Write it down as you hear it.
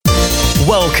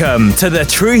Welcome to the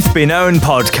Truth Be Known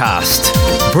podcast,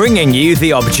 bringing you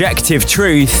the objective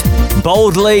truth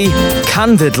boldly,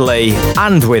 candidly,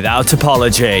 and without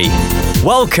apology.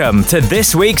 Welcome to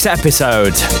this week's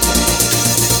episode.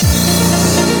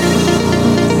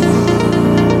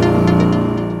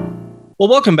 Well,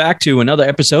 welcome back to another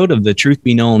episode of the Truth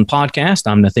Be Known podcast.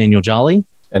 I'm Nathaniel Jolly.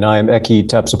 And I am Eki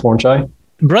Tapsapornchai.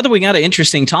 Brother, we got an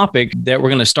interesting topic that we're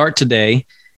going to start today.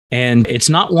 And it's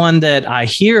not one that I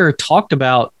hear talked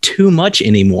about too much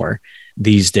anymore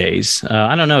these days.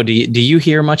 I don't know. Do you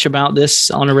hear much about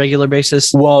this on a regular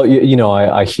basis? Well,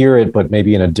 I hear it, but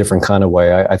maybe in a different kind of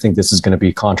way. I think this is going to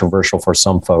be controversial for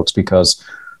some folks because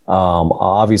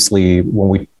obviously when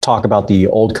we talk about the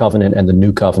old covenant and the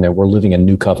new covenant, we're living in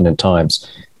new covenant times.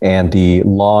 And the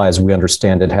law, as we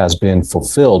understand it, has been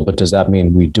fulfilled. But does that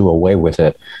mean we do away with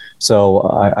it? So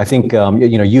I think,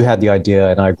 you had the idea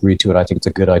and I agree to it. I think it's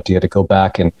a good idea to go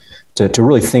back and to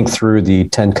really think through the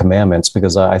 10 commandments,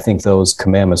 because I think those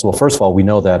commandments, well, first of all, we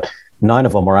know that 9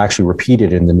 of them are actually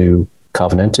repeated in the new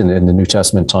covenant in the New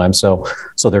Testament time. So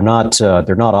they're not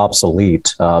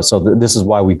obsolete. This is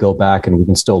why we go back and we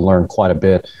can still learn quite a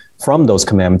bit from those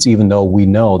commandments, even though we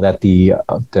know that the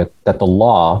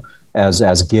law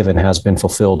as given has been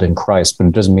fulfilled in Christ. But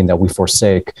it doesn't mean that we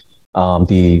forsake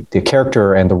the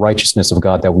character and the righteousness of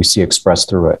God that we see expressed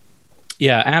through it.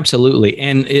 Yeah, absolutely.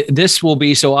 And this will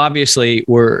be, so obviously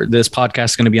this podcast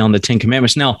is going to be on the 10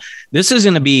 commandments. Now, this is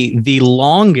going to be the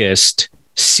longest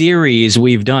series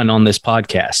we've done on this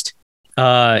podcast.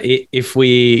 There's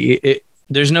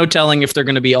no telling if they're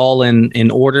going to be all in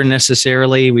order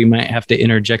necessarily. We might have to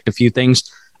interject a few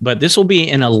things, but this will be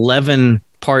an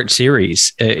 11-part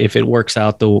series if it works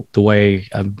out the way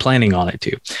I'm planning on it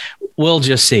to. We'll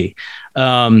just see.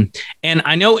 And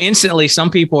I know instantly some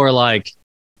people are like,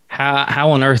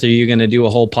 how on earth are you going to do a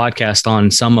whole podcast on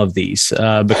some of these?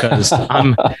 Because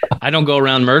I don't go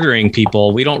around murdering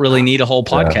people. We don't really need a whole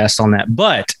podcast on that.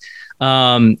 But,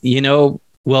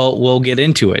 we'll get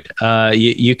into it.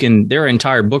 There are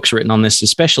entire books written on this,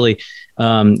 especially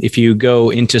if you go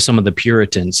into some of the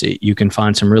Puritans, you can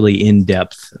find some really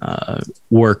in-depth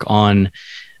work on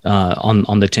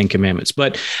the 10 commandments.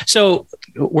 But so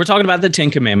we're talking about the 10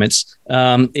 commandments.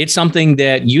 It's something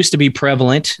that used to be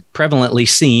prevalently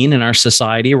seen in our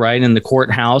society, right? In the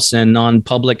courthouse and on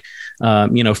public,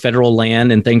 federal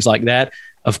land and things like that.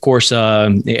 Of course,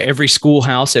 every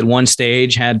schoolhouse at one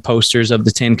stage had posters of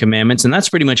the 10 commandments, and that's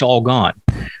pretty much all gone,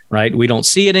 right? We don't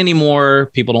see it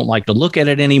anymore. People don't like to look at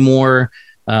it anymore.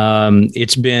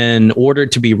 It's been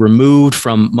ordered to be removed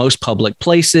from most public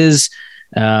places.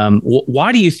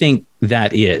 Why do you think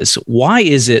that is? Why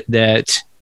is it that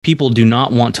people do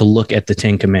not want to look at the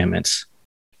 10 commandments?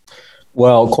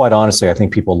 Well, quite honestly, I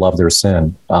think people love their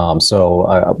sin.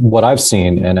 What I've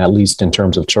seen, and at least in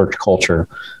terms of church culture,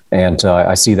 and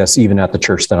I see this even at the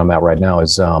church that I'm at right now,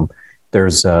 is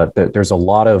there's a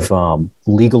lot of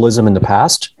legalism in the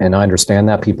past, and I understand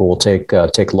that people will take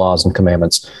laws and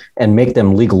commandments and make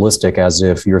them legalistic as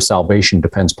if your salvation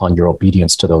depends upon your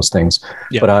obedience to those things.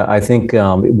 Yeah. But I think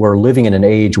we're living in an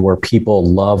age where people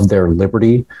love their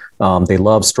liberty. They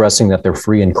love stressing that they're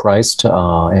free in Christ,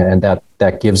 and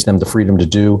that gives them the freedom to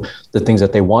do the things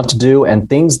that they want to do, and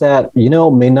things that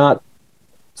may not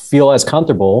feel as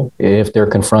comfortable if they're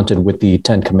confronted with the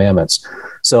 10 commandments.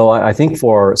 So I think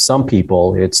for some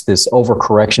people, it's this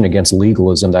overcorrection against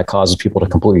legalism that causes people to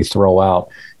completely throw out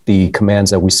the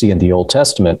commands that we see in the Old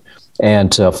Testament.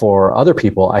 And for other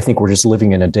people, I think we're just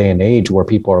living in a day and age where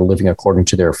people are living according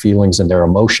to their feelings and their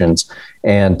emotions.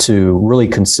 And to really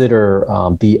consider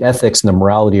the ethics and the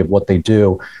morality of what they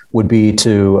do would be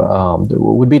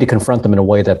to confront them in a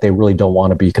way that they really don't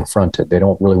want to be confronted. They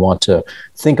don't really want to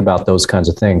think about those kinds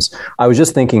of things. I was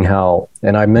just thinking how,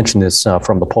 and I mentioned this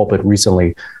from the pulpit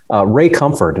recently, Ray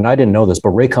Comfort, and I didn't know this, but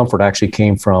Ray Comfort actually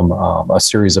came from a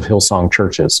series of Hillsong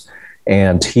churches.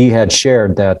 And he had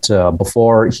shared that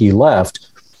before he left,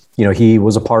 he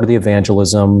was a part of the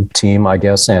evangelism team, I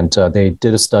guess, and they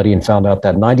did a study and found out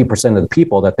that 90% of the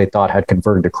people that they thought had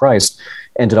converted to Christ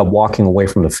ended up walking away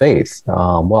from the faith.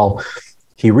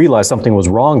 He realized something was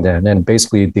wrong then, and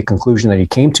basically the conclusion that he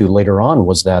came to later on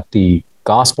was that the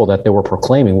gospel that they were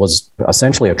proclaiming was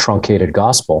essentially a truncated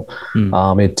gospel.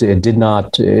 It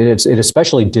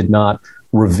especially did not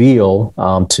reveal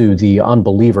to the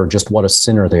unbeliever just what a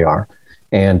sinner they are.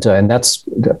 And that's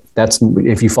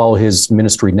if you follow his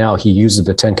ministry now, he uses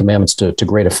the 10 commandments to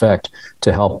great effect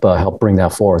to help bring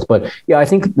that forth. But yeah, I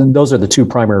think those are the two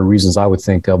primary reasons I would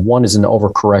think of. One is an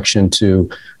overcorrection to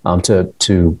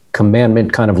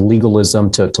commandment kind of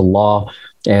legalism to law.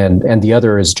 and the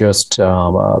other is just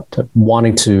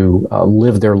wanting to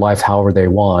live their life however they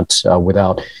want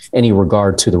without any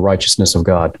regard to the righteousness of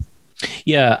God.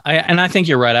 Yeah, I think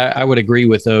you're right. I would agree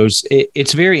with those.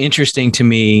 It's very interesting to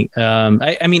me.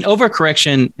 I mean,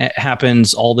 overcorrection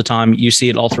happens all the time. You see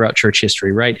it all throughout church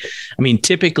history, right? I mean,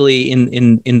 typically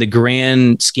in the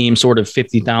grand scheme, sort of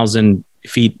 50,000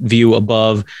 feet view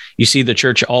above, you see the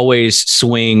church always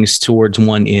swings towards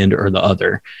one end or the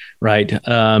other, right?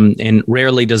 And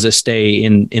rarely does it stay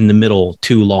in the middle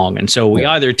too long. And so we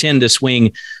either tend to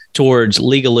swing towards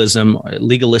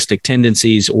legalistic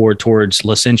tendencies, or towards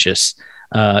licentious,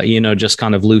 just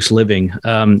kind of loose living,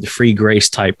 free grace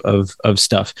type of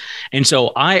stuff. And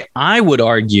so I would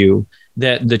argue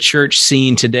that the church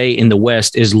scene today in the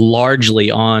West is largely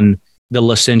on the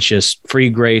licentious, free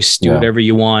grace, do whatever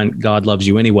you want, God loves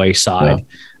you anyway side.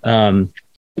 But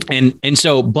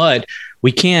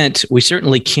we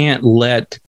certainly can't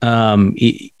let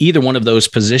either one of those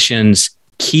positions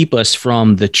keep us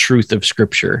from the truth of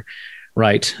Scripture,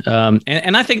 right?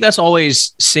 And I think that's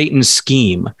always Satan's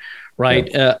scheme, right?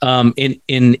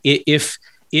 If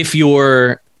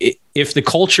the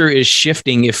culture is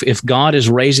shifting, if God is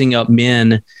raising up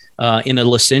men in a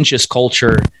licentious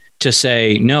culture to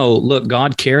say, no, look,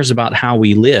 God cares about how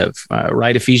we live,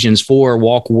 right? Ephesians 4,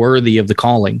 walk worthy of the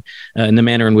calling in the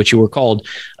manner in which you were called.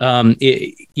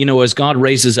 As God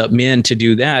raises up men to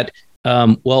do that,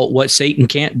 what Satan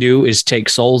can't do is take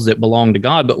souls that belong to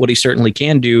God, but what he certainly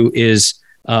can do is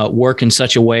work in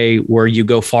such a way where you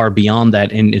go far beyond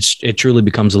that, and it truly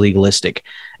becomes legalistic,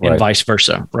 and vice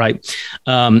versa, right?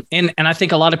 And I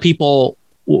think a lot of people,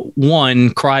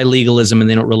 cry legalism and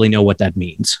they don't really know what that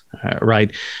means,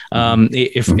 right?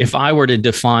 If I were to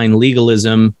define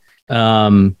legalism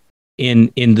in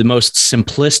the most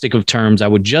simplistic of terms, I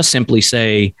would just simply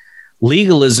say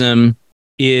legalism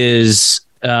is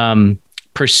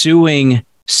pursuing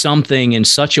something in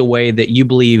such a way that you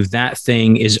believe that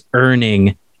thing is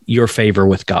earning your favor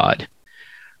with God,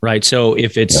 right? So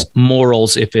if it's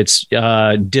morals, if it's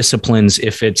disciplines,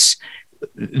 if it's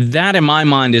that, in my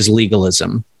mind, is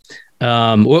legalism.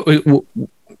 How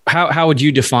would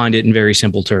you define it in very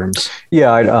simple terms?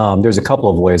 Yeah, there's a couple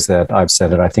of ways that I've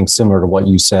said it. I think similar to what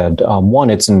you said.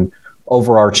 One, it's an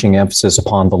overarching emphasis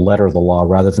upon the letter of the law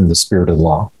rather than the spirit of the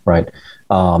law, right?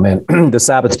 And the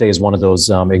Sabbath day is one of those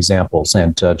examples.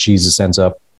 And Jesus ends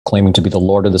up claiming to be the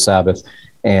Lord of the Sabbath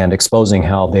and exposing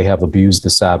how they have abused the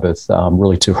Sabbath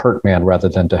really to hurt man rather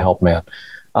than to help man.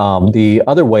 The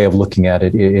other way of looking at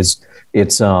it is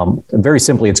it's very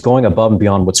simply, it's going above and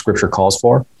beyond what Scripture calls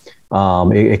for.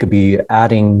 It could be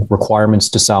adding requirements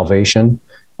to salvation,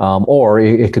 or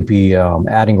it could be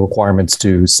adding requirements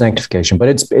to sanctification. But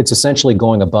it's essentially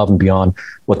going above and beyond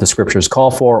what the Scriptures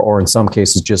call for, or in some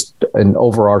cases, just an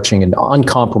overarching and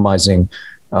uncompromising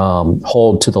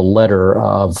hold to the letter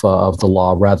of the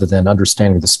law rather than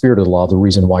understanding the spirit of the law, the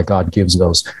reason why God gives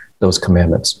those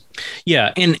commandments.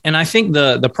 Yeah. And I think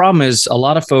the problem is a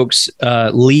lot of folks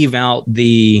leave out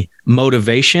the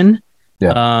motivation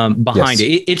behind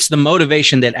it. It's the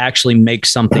motivation that actually makes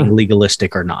something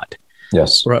legalistic or not.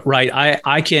 Yes. Right.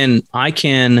 I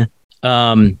can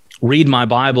read my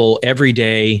Bible every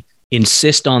day,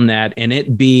 insist on that, and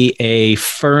it be a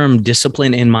firm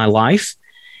discipline in my life.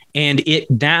 And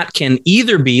that can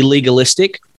either be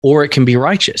legalistic or it can be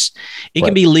righteous. It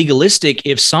can be legalistic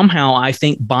if somehow I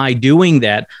think by doing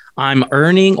that, I'm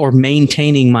earning or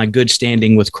maintaining my good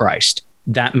standing with Christ.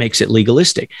 That makes it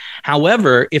legalistic.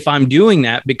 However, if I'm doing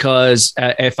that because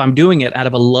if I'm doing it out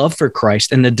of a love for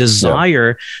Christ and the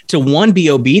desire to, one,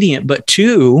 be obedient, but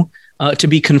two, to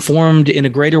be conformed in a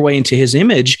greater way into his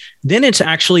image, then it's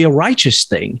actually a righteous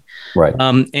thing. Right.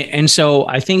 And so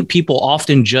I think people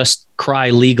often just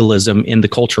cry legalism in the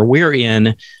culture we're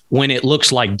in when it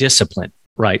looks like discipline,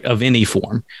 right, of any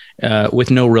form,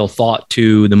 with no real thought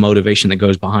to the motivation that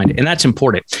goes behind it. And that's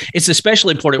important. It's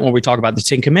especially important when we talk about the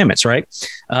Ten Commandments, right?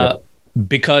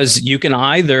 Because you can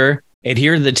either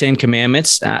adhere to the Ten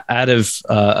Commandments out of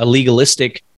a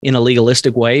legalistic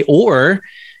way, or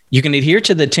you can adhere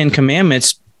to the Ten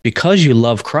Commandments because you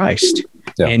love Christ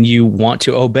and you want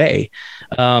to obey.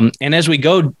 And as we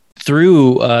go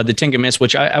through the Ten Commandments,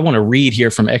 which I want to read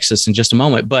here from Exodus in just a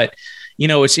moment, but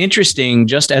it's interesting,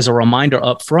 just as a reminder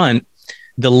up front,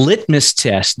 the litmus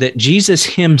test that Jesus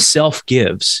himself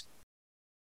gives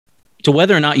to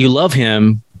whether or not you love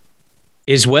him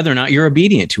is whether or not you're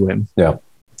obedient to him. Yeah.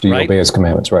 Do you obey his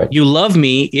commandments, right? You love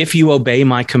me if you obey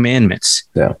my commandments.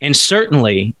 Yeah. And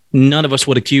certainly none of us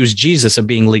would accuse Jesus of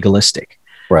being legalistic.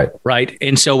 Right. Right.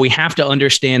 And so we have to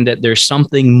understand that there's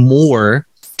something more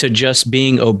to just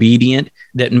being obedient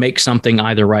that makes something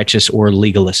either righteous or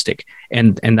legalistic.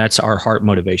 And that's our heart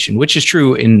motivation, which is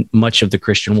true in much of the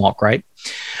Christian walk, right?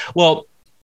 Well,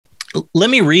 let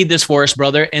me read this for us,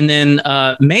 brother. And then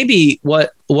maybe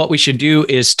what we should do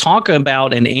is talk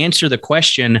about and answer the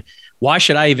question, why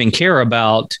should I even care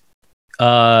about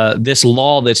this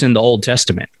law that's in the Old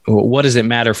Testament? What does it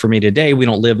matter for me today? We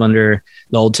don't live under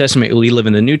the Old Testament. We live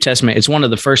in the New Testament. It's one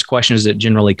of the first questions that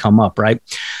generally come up, right?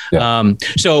 Yeah.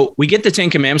 So we get the 10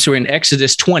 Commandments. We're in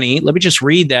Exodus 20. Let me just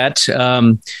read that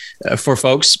for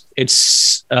folks.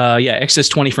 It's Exodus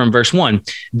 20 from verse 1.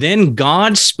 Then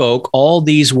God spoke all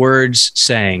these words,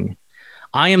 saying,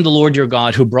 I am the Lord your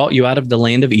God who brought you out of the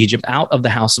land of Egypt, out of the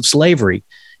house of slavery.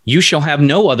 You shall have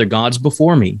no other gods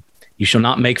before me. You shall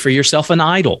not make for yourself an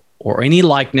idol or any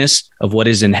likeness of what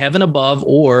is in heaven above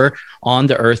or on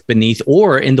the earth beneath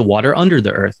or in the water under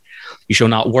the earth. You shall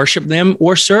not worship them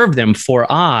or serve them,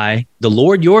 for I, the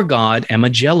Lord your God, am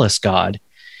a jealous God,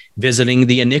 visiting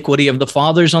the iniquity of the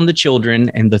fathers on the children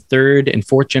and the third and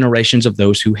fourth generations of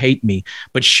those who hate me,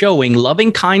 but showing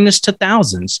loving kindness to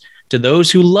thousands, to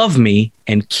those who love me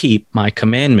and keep my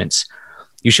commandments.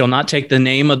 You shall not take the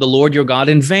name of the Lord your God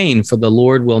in vain, for the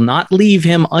Lord will not leave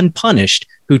him unpunished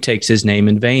who takes his name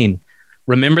in vain.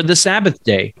 Remember the Sabbath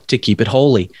day to keep it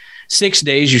holy. 6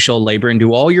 days you shall labor and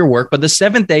do all your work, but the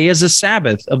seventh day is a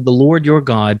Sabbath of the Lord your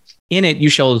God. In it you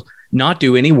shall not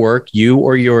do any work, you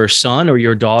or your son or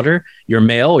your daughter, your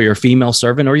male or your female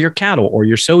servant, or your cattle or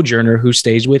your sojourner who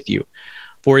stays with you.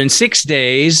 For in 6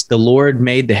 days the Lord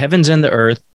made the heavens and the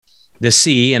earth, the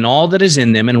sea, and all that is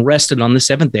in them, and rested on the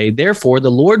seventh day. Therefore, the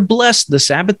Lord blessed the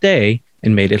Sabbath day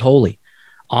and made it holy.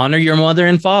 Honor your mother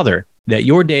and father, that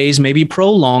your days may be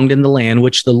prolonged in the land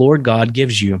which the Lord God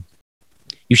gives you.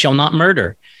 You shall not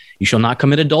murder. You shall not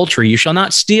commit adultery. You shall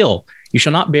not steal. You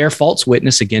shall not bear false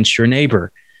witness against your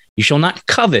neighbor. You shall not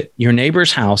covet your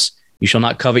neighbor's house. You shall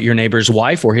not covet your neighbor's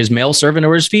wife or his male servant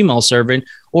or his female servant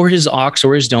or his ox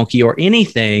or his donkey or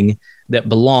anything that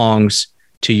belongs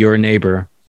to your neighbor.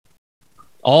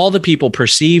 All the people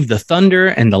perceived the thunder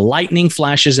and the lightning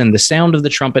flashes and the sound of the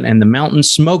trumpet and the mountain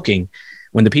smoking.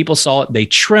 When the people saw it, they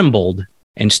trembled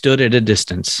and stood at a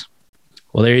distance.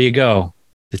 Well, there you go.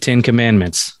 The 10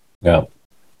 Commandments. Yeah.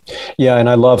 Yeah. And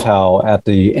I love how at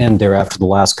the end there, after the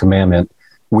last commandment,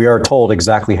 we are told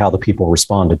exactly how the people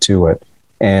responded to it.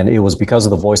 And it was because of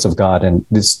the voice of God. And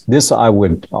this I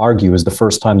would argue is the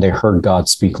first time they heard God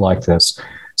speak like this.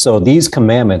 So these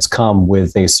commandments come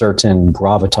with a certain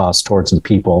gravitas towards the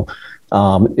people.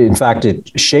 In fact,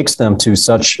 it shakes them to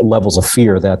such levels of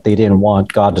fear that they didn't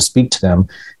want God to speak to them,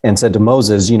 and said to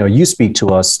Moses, you speak to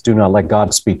us, do not let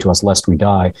God speak to us lest we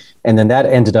die. And then that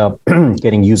ended up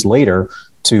getting used later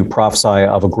to prophesy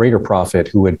of a greater prophet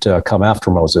who would come after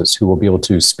Moses, who will be able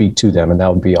to speak to them. And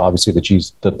that would be obviously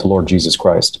the Lord Jesus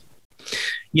Christ.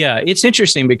 Yeah, it's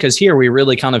interesting because here we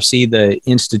really kind of see the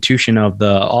institution of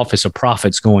the office of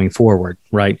prophets going forward,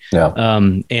 right? Yeah.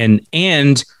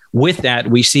 And with that,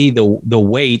 we see the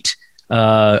weight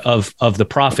of the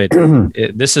prophet.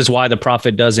 This is why the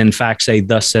prophet does in fact say,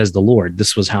 "Thus says the Lord."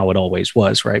 This was how it always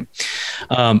was, right?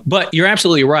 But you're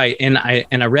absolutely right, and I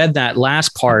read that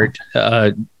last part,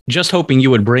 just hoping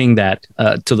you would bring that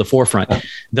to the forefront.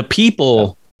 The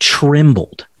people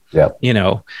trembled. Yeah.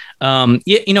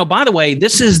 By the way,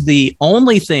 this is the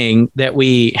only thing that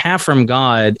we have from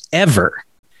God ever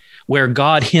where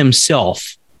God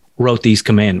himself wrote these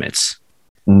commandments.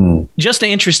 Just an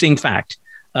interesting fact.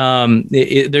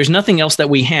 There's nothing else that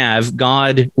we have.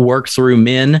 God worked through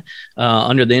men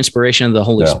under the inspiration of the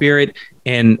Holy Spirit,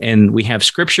 and we have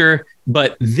scripture,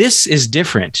 but this is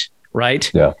different,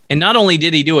 right? Yeah. And not only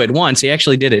did he do it once, he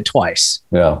actually did it twice.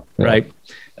 Yeah. Right.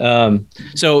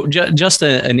 So just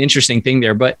an interesting thing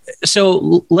there. But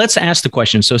so let's ask the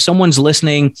question. So someone's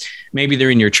listening, maybe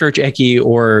they're in your church, Eki,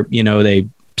 or, they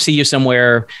see you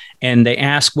somewhere and they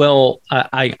ask, well,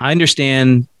 I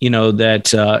understand,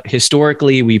 that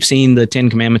historically we've seen the 10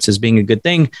 Commandments as being a good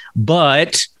thing,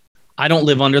 but I don't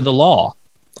live under the law.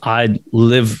 I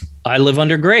live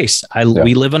under grace.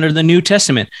 We live under the New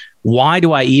Testament. Why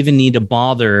do I even need to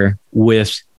bother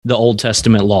with the Old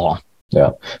Testament law?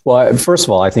 Yeah. Well, first of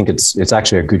all, I think it's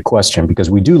actually a good question because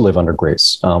we do live under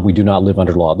grace. We do not live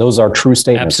under law. Those are true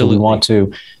statements. Absolutely. So we want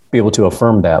to be able to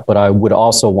affirm that. But I would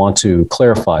also want to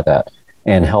clarify that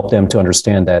and help them to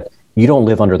understand that you don't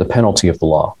live under the penalty of the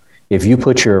law. If you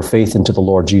put your faith into the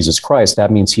Lord Jesus Christ,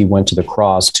 that means he went to the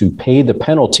cross to pay the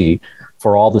penalty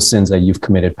for all the sins that you've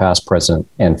committed, past, present,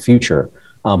 and future.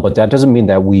 But that doesn't mean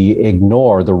that we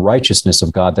ignore the righteousness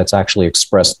of God that's actually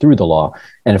expressed through the law.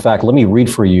 And in fact, let me read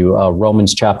for you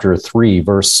Romans chapter 3,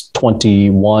 verse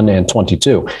 21 and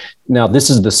 22. Now, this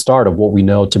is the start of what we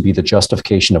know to be the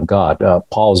justification of God.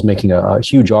 Paul is making a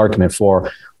huge argument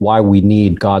for why we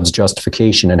need God's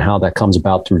justification and how that comes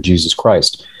about through Jesus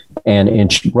Christ. And in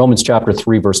Romans chapter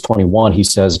 3, verse 21, he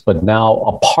says, "But now,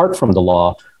 apart from the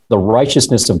law, the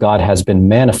righteousness of God has been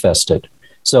manifested."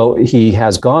 So he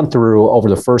has gone through over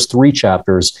the first 3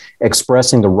 chapters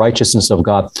expressing the righteousness of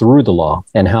God through the law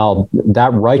and how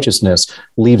that righteousness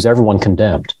leaves everyone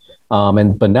condemned.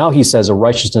 But now he says a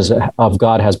righteousness of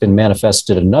God has been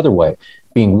manifested another way,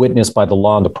 being witnessed by the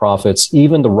law and the prophets,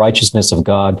 even the righteousness of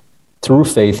God through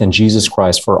faith in Jesus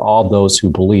Christ for all those who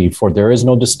believe. For there is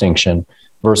no distinction.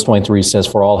 Verse 23 says,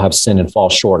 "For all have sinned and fall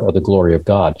short of the glory of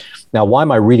God." Now, why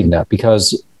am I reading that?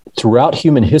 Because throughout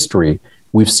human history,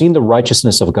 we've seen the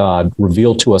righteousness of God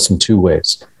revealed to us in 2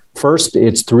 ways. First,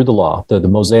 it's through the law, the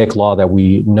Mosaic law that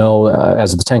we know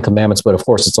as the 10 Commandments, but of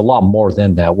course, it's a lot more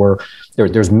than that.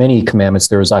 There's many commandments.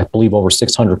 There's, I believe, over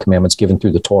 600 commandments given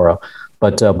through the Torah.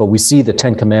 But we see the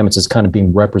 10 Commandments as kind of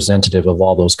being representative of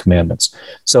all those commandments.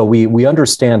 So we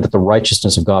understand that the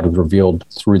righteousness of God was revealed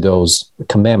through those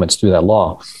commandments, through that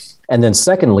law. And then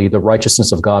secondly, the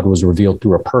righteousness of God was revealed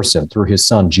through a person, through his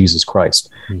son, Jesus Christ.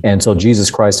 And so Jesus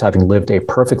Christ, having lived a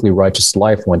perfectly righteous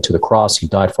life, went to the cross, he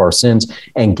died for our sins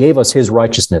and gave us his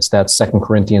righteousness. That's 2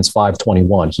 Corinthians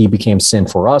 5:21. He became sin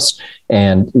for us,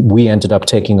 and we ended up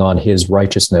taking on his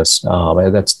righteousness.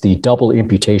 That's the double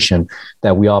imputation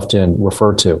that we often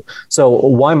refer to. So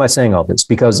why am I saying all this?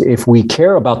 Because if we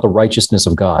care about the righteousness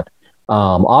of God,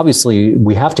 obviously,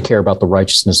 we have to care about the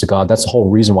righteousness of God. That's the whole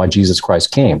reason why Jesus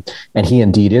Christ came, and he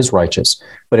indeed is righteous.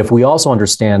 But if we also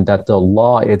understand that the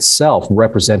law itself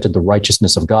represented the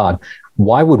righteousness of God,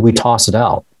 why would we toss it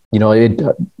out?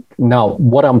 Now,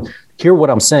 what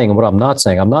I'm saying and what I'm not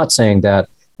saying. I'm not saying that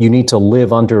you need to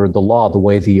live under the law the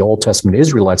way the Old Testament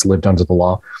Israelites lived under the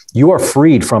law. You are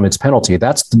freed from its penalty.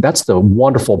 That's the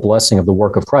wonderful blessing of the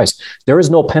work of Christ. There is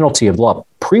no penalty of law.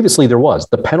 Previously, there was.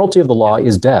 The penalty of the law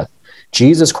is death.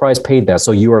 Jesus Christ paid that.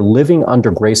 So you are living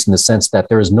under grace in the sense that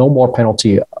there is no more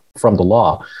penalty from the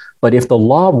law. But if the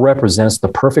law represents the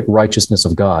perfect righteousness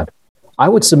of God, I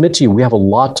would submit to you, we have a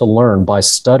lot to learn by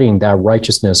studying that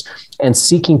righteousness and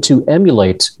seeking to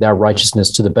emulate that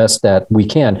righteousness to the best that we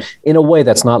can in a way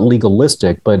that's not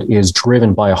legalistic, but is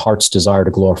driven by a heart's desire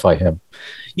to glorify him.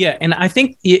 Yeah, and I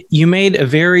think you made a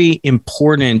very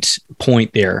important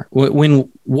point there.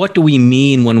 What do we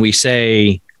mean when we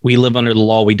say we live under the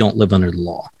law, we don't live under the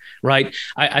law, right?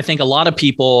 I think a lot of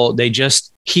people, they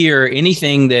just hear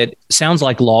anything that sounds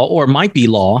like law or might be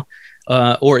law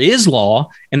or is law,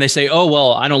 and they say, oh,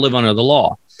 well, I don't live under the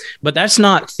law. But that's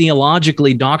not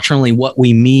theologically, doctrinally what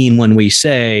we mean when we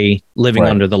say living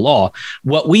under the law.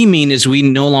 What we mean is we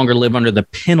no longer live under the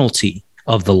penalty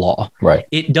of the law. Right.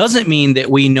 It doesn't mean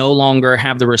that we no longer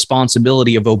have the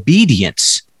responsibility of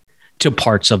obedience to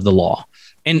parts of the law.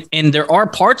 And there are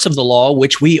parts of the law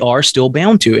which we are still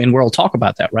bound to, and we'll talk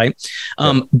about that, right?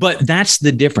 But that's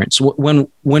the difference. When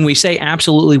we say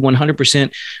absolutely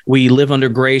 100% we live under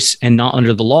grace and not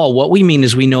under the law, what we mean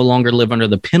is we no longer live under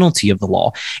the penalty of the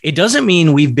law. It doesn't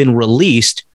mean we've been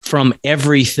released from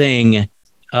everything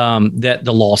that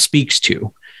the law speaks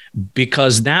to,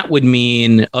 because that would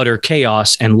mean utter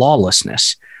chaos and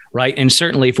lawlessness. Right. And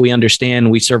certainly if we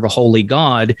understand we serve a holy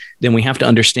God, then we have to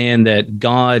understand that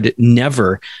God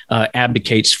never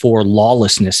abdicates for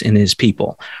lawlessness in his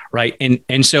people. Right.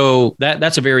 And so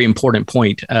that's a very important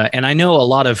point. And I know a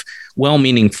lot of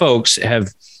well-meaning folks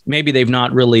maybe they've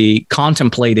not really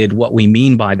contemplated what we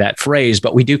mean by that phrase,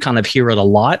 but we do kind of hear it a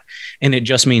lot. And it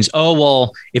just means, oh,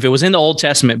 well, if it was in the Old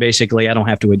Testament, basically, I don't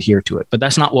have to adhere to it. But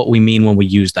that's not what we mean when we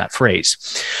use that phrase.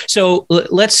 So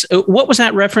what was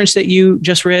that reference that you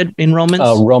just read in Romans?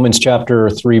 Romans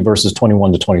chapter 3, verses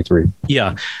 21 to 23.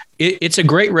 Yeah. It's a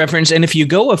great reference. And if you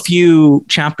go a few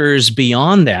chapters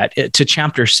beyond that to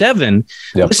chapter 7,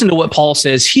 listen to what Paul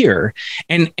says here.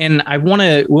 And we want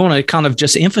to kind of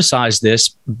just emphasize this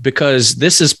because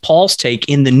this is Paul's take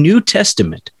in the New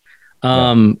Testament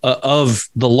of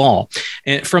the law.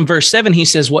 And from verse 7, he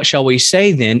says, "What shall we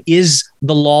say then? Is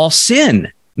the law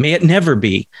sin? May it never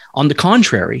be. On the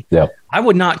contrary, I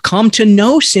would not come to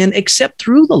know sin except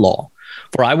through the law.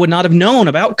 For I would not have known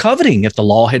about coveting if the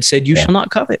law had said, you shall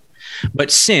not covet.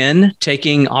 But sin,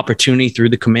 taking opportunity through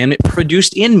the commandment,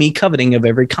 produced in me coveting of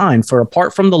every kind. For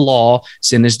apart from the law,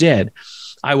 sin is dead.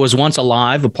 I was once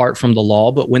alive apart from the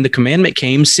law, but when the commandment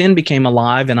came, sin became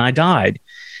alive and I died.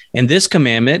 And this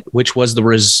commandment, which was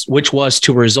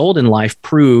to result in life,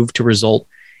 proved to result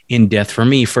in death for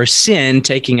me. For sin,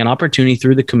 taking an opportunity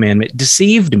through the commandment,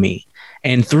 deceived me,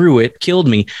 and through it killed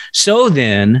me. So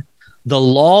then, the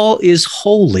law is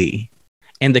holy,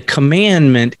 and the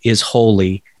commandment is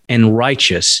holy and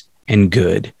righteous and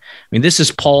good. I mean, this is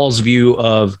Paul's view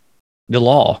of the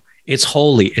law. It's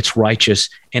holy, it's righteous,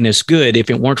 and it's good. If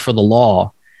it weren't for the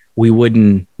law, we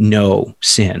wouldn't know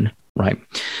sin, right?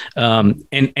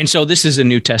 And so this is a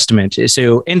New Testament.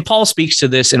 So, and Paul speaks to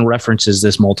this and references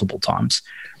this multiple times,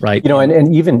 right? You know,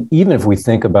 and even if we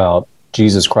think about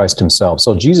Jesus Christ himself,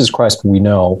 so Jesus Christ, we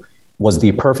know, was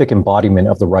the perfect embodiment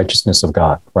of the righteousness of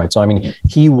God, right? So, I mean,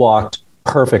 he walked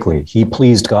perfectly. He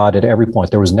pleased God at every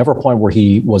point. There was never a point where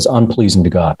he was unpleasing to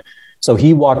God. So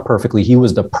he walked perfectly. He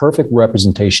was the perfect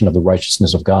representation of the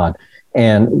righteousness of God.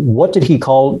 And what did he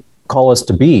call us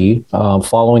to be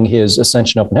following his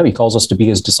ascension up in heaven? He calls us to be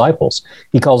his disciples.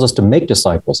 He calls us to make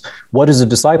disciples. What is a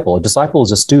disciple? A disciple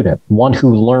is a student, one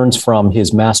who learns from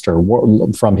his master,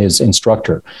 from his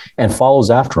instructor, and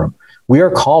follows after him. We are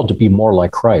called to be more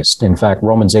like Christ. In fact,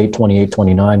 Romans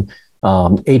 8:28-29,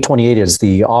 8:28 is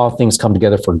the all things come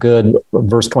together for good.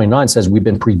 Verse 29 says we've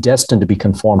been predestined to be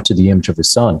conformed to the image of his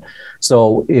son.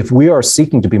 So if we are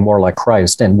seeking to be more like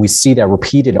Christ, and we see that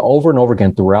repeated over and over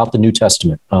again throughout the New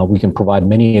Testament, we can provide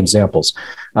many examples.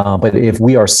 But if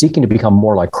we are seeking to become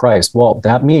more like Christ, well,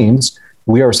 that means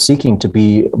we are seeking to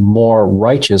be more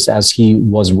righteous as he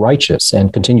was righteous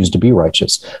and continues to be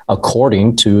righteous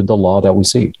according to the law that we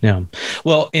see. Yeah.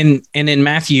 Well, in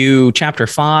Matthew chapter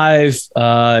 5,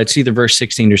 it's either verse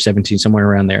 16 or 17, somewhere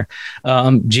around there.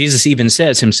 Jesus even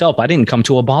says himself, I didn't come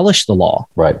to abolish the law,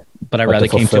 right, but I rather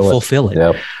came to fulfill it.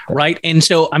 Yep. Right. And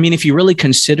so, I mean, if you really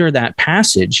consider that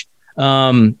passage,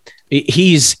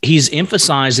 he's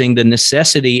emphasizing the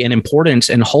necessity and importance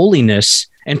and holiness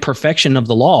and perfection of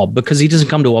the law, because he doesn't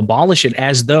come to abolish it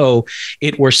as though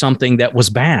it were something that was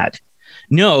bad.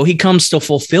 No, he comes to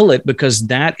fulfill it because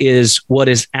that is what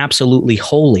is absolutely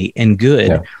holy and good.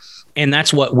 Yeah. And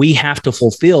that's what we have to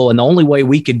fulfill. And the only way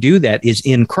we could do that is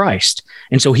in Christ.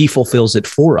 And so he fulfills it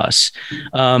for us.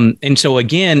 And so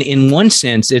again, in one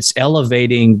sense, it's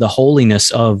elevating the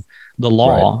holiness of the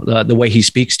law, right, the way he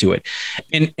speaks to it.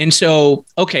 And so,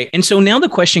 okay. And so now the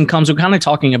question comes, we're kind of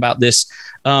talking about this.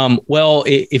 Well,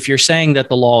 if you're saying that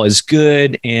the law is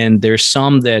good and there's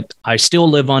some that I still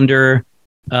live under,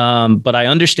 but I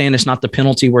understand it's not the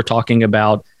penalty we're talking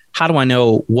about. How do I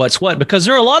know what's what? Because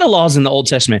there are a lot of laws in the Old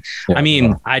Testament. Yeah, I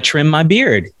mean, I trim my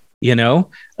beard, you know,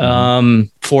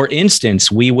 for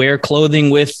instance, we wear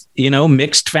clothing with,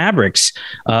 mixed fabrics.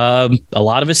 A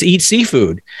lot of us eat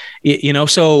seafood,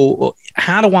 so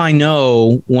how do I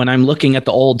know when I'm looking at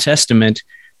the Old Testament,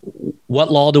 what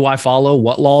law do I follow?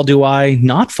 What law do I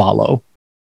not follow?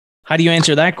 How do you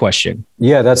answer that question?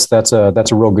 Yeah, that's a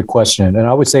real good question. And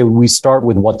I would say we start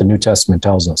with what the New Testament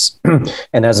tells us.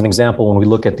 And as an example, when we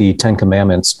look at the 10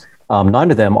 Commandments,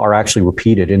 9 of them are actually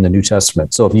repeated in the New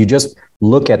Testament. So if you just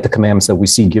look at the commandments that we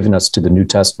see given us to the New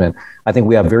Testament, I think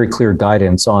we have very clear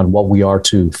guidance on what we are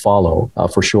to follow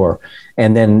for sure.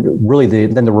 And then really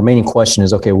the remaining question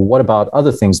is, okay, well, what about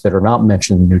other things that are not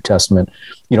mentioned in the New Testament?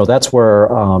 That's where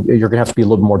you're going to have to be a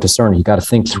little more discerning. You got to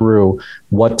think through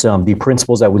what the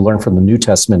principles that we learn from the New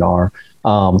Testament are.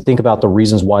 Think about the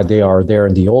reasons why they are there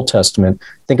in the Old Testament.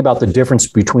 Think about the difference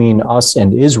between us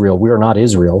and Israel. We are not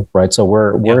Israel, right? So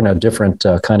we're in a different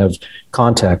kind of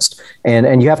context.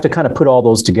 And you have to kind of put all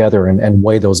those together and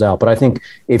weigh those out. But I think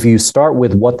if you start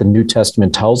with what the New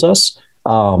Testament tells us,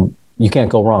 you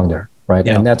can't go wrong there, right?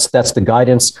 Yeah. And that's the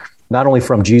guidance, not only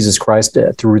from Jesus Christ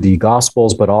through the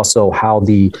Gospels, but also how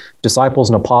the disciples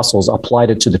and apostles applied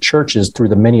it to the churches through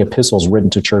the many epistles written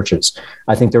to churches.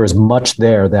 I think there is much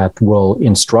there that will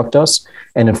instruct us.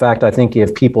 And in fact, I think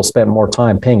if people spent more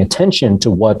time paying attention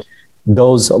to what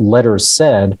those letters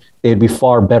said, they'd be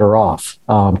far better off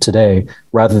today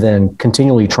rather than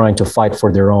continually trying to fight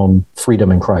for their own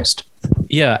freedom in Christ.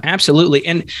 Yeah, absolutely.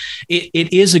 And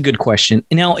it is a good question.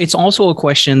 Now, it's also a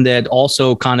question that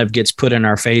also kind of gets put in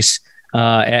our face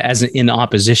as in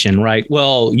opposition, right?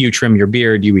 Well, you trim your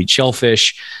beard, you eat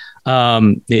shellfish,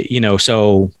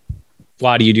 so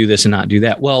why do you do this and not do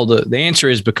that? Well, the answer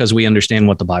is because we understand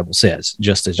what the Bible says,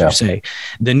 just as you say.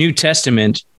 The New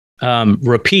Testament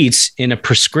repeats in a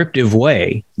prescriptive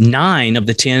way 9 of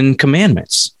the 10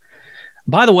 commandments.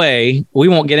 By the way, we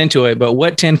won't get into it, but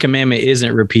what 10 commandment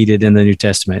isn't repeated in the New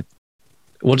Testament?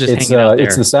 We'll just hang it out there.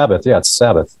 It's the Sabbath. Yeah, it's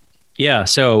Sabbath. Yeah.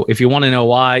 So if you want to know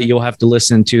why, you'll have to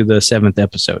listen to the 7th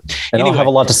episode. And anyway, I'll have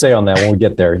a lot to say on that when we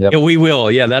get there. Yep. Yeah, we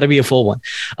will. Yeah, that'll be a full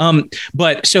one.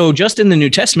 But so just in the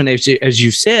New Testament, as you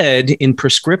said, in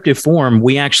prescriptive form,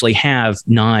 we actually have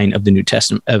 9 of the New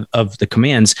Testament of the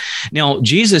commands. Now,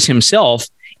 Jesus himself,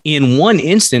 in one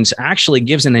instance actually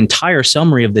gives an entire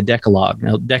summary of the Decalogue.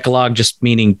 Now, Decalogue just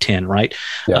meaning 10, right?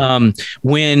 Yeah.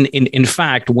 When in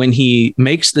fact, when he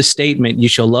makes the statement, you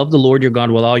shall love the Lord your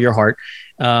God with all your heart,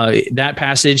 that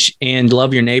passage, and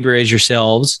love your neighbor as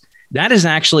yourselves, that is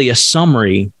actually a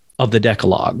summary of the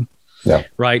Decalogue. Yeah.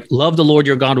 Right. Love the Lord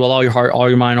your God with all your heart, all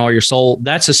your mind, all your soul.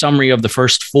 That's a summary of the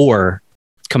first 4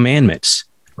 commandments.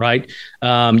 Right.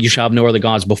 You shall have no other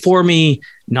gods before me,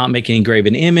 not make any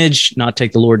graven image, not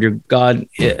take the Lord your God,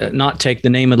 not take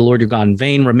the name of the Lord your God in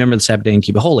vain. Remember the Sabbath day and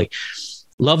keep it holy.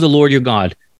 Love the Lord your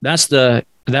God. That's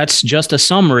just a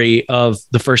summary of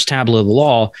the first tablet of the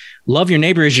law. Love your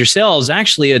neighbor as yourselves,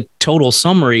 actually a total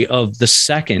summary of the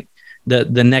second,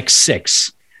 the next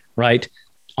 6. Right.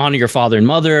 Honor your father and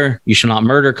mother. You shall not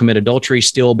murder, commit adultery,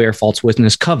 steal, bear false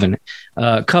witness, covet.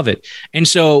 And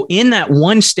so in that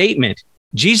one statement,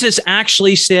 Jesus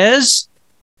actually says,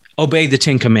 obey the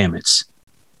 10 commandments.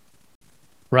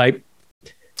 Right?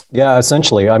 Yeah,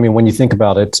 essentially. I mean, when you think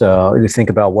about it, you think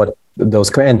about what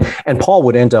those, and Paul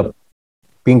would end up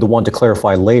being the one to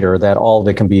clarify later that all of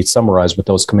it can be summarized with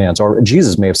those commands, or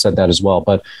Jesus may have said that as well,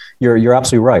 but you're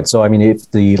absolutely right. So, I mean, if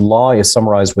the law is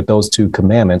summarized with those 2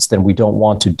 commandments, then we don't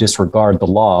want to disregard the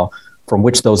law from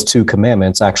which those 2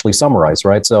 commandments actually summarize,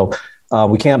 right? So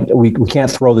we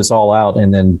can't throw this all out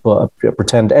and then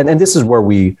pretend, and this is where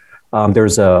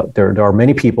there are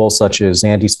many people such as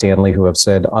Andy Stanley who have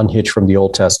said unhitch from the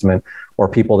Old Testament, or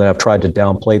people that have tried to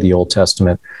downplay the Old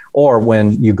Testament, or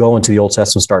when you go into the Old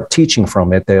Testament, start teaching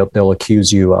from it, they'll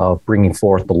accuse you of bringing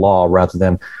forth the law rather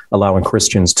than allowing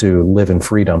Christians to live in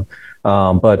freedom.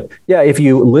 But yeah, if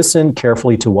you listen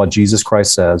carefully to what Jesus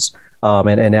Christ says,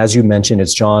 and as you mentioned,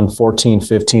 it's John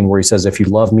 14:15, where he says, if you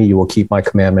love me, you will keep my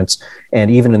commandments. And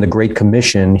even in the Great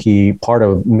Commission, part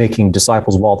of making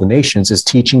disciples of all the nations is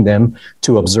teaching them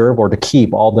to observe or to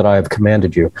keep all that I have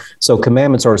commanded you. So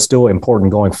commandments are still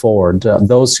important going forward.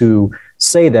 Those who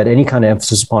say that any kind of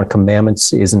emphasis upon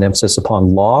commandments is an emphasis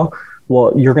upon law,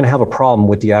 well, you're going to have a problem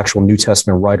with the actual New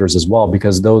Testament writers as well,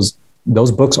 because those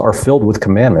books are filled with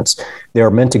commandments. They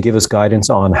are meant to give us guidance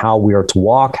on how we are to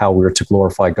walk, how we are to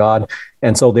glorify God.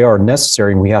 And so they are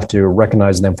necessary, and we have to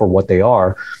recognize them for what they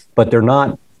are, but they're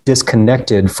not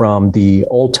disconnected from the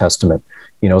Old Testament.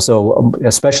 So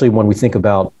especially when we think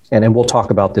about, and we'll talk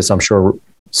about this, I'm sure,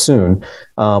 soon,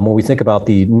 when we think about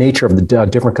the nature of the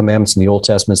different commandments in the Old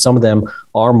Testament, some of them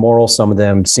are moral, some of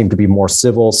them seem to be more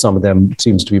civil, some of them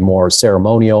seems to be more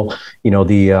ceremonial,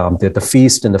 the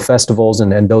feast and the festivals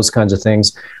and those kinds of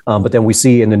things. But then we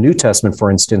see in the New Testament,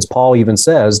 for instance, Paul even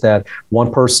says that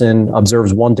one person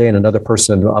observes one day and another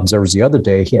person observes the other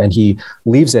day, and he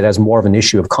leaves it as more of an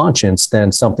issue of conscience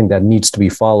than something that needs to be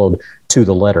followed to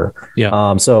the letter.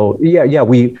 Yeah.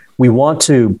 We want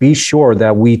to be sure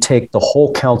that we take the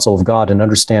whole counsel of God and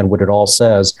understand what it all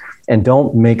says, and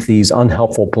don't make these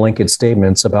unhelpful blanket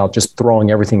statements about just throwing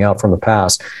everything out from the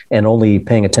past and only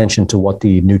paying attention to what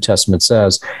the New Testament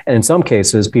says. And in some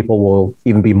cases, people will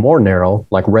even be more narrow,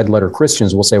 like red letter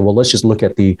Christians will say, well, let's just look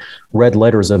at the red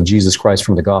letters of Jesus Christ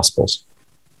from the Gospels.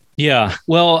 Yeah.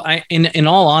 Well, in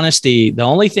all honesty, the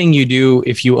only thing you do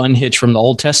if you unhitch from the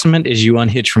Old Testament is you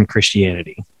unhitch from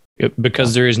Christianity,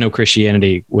 because there is no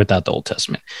Christianity without the Old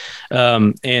Testament.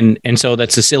 And so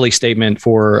that's a silly statement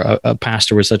for a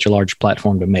pastor with such a large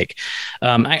platform to make.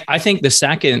 I think the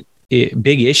second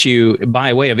big issue,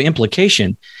 by way of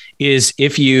implication, is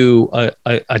if you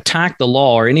attack the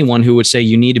law, or anyone who would say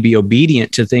you need to be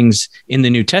obedient to things in the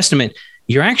New Testament,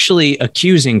 you're actually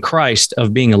accusing Christ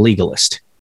of being a legalist.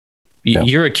 Yeah.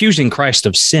 You're accusing Christ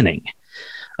of sinning.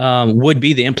 Would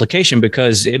be the implication,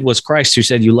 because it was Christ who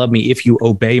said, you love me if you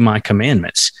obey my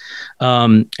commandments.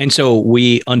 And so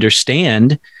we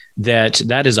understand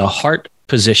that is a heart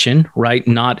position, right?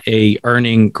 Not a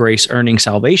grace earning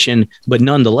salvation, but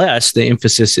nonetheless, the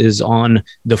emphasis is on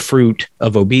the fruit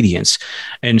of obedience.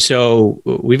 And so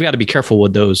we've got to be careful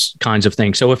with those kinds of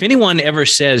things. So if anyone ever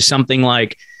says something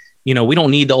like, we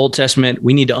don't need the Old Testament,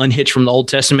 we need to unhitch from the Old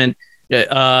Testament,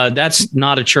 that's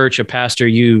not a church, a pastor.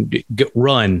 You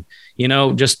run,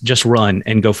 just run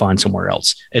and go find somewhere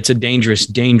else. It's a dangerous,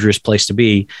 dangerous place to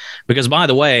be, because, by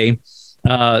the way,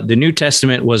 the New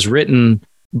Testament was written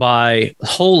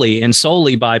wholly and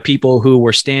solely by people who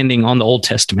were standing on the Old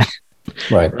Testament.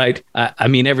 Right. Right. I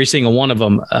mean, every single one of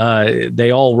them,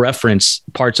 they all reference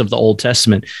parts of the Old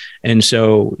Testament. And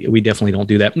so we definitely don't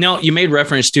do that. Now, you made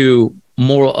reference to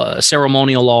moral,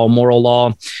 ceremonial law, moral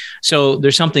law. So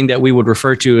there's something that we would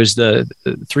refer to as the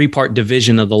 3-part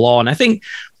division of the law. And I think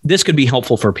this could be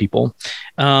helpful for people.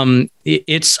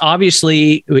 It's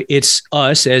obviously, it's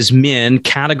us as men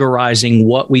categorizing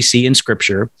what we see in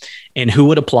Scripture and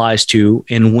who it applies to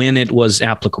and when it was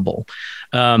applicable.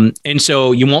 And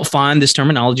so you won't find this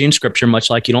terminology in Scripture, much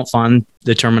like you don't find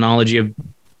the terminology of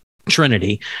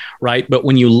Trinity, right? But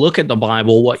when you look at the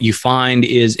Bible, what you find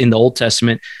is in the Old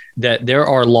Testament that there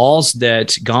are laws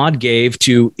that God gave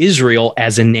to Israel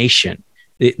as a nation.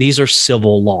 These are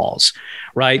civil laws,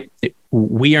 right?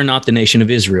 We are not the nation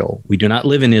of Israel. We do not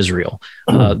live in Israel.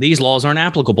 These laws aren't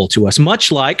applicable to us,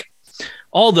 much like,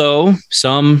 although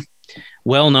some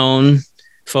well-known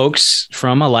folks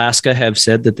from Alaska have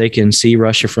said that they can see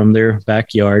Russia from their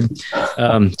backyard.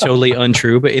 Totally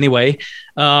untrue. But anyway,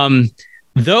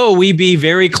 though we be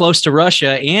very close to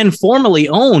Russia and formerly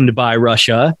owned by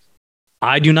Russia,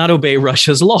 I do not obey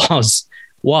Russia's laws.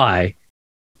 Why?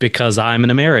 Because I'm an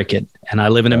American and I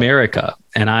live in America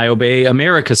and I obey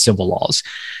America's civil laws.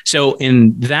 So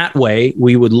in that way,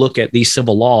 we would look at these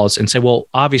civil laws and say, well,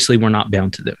 obviously we're not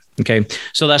bound to them. Okay.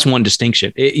 So that's one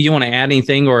distinction. You want to add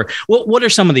anything, or what are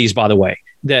some of these, by the way,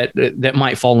 that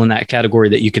might fall in that category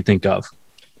that you could think of?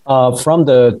 From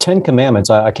the 10 Commandments,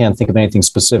 I can't think of anything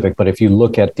specific, but if you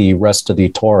look at the rest of the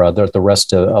Torah, the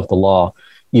rest of the law,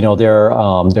 there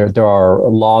are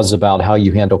laws about how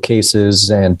you handle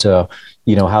cases and, how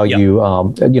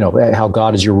how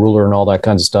God is your ruler and all that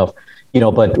kinds of stuff,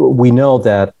 but we know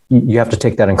that you have to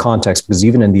take that in context, because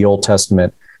even in the Old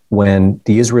Testament, when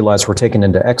the Israelites were taken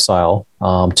into exile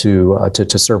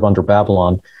to serve under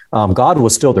Babylon, God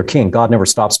was still their king. God never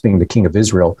stops being the king of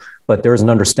Israel, but there's an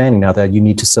understanding now that you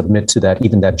need to submit to that,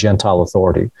 even that Gentile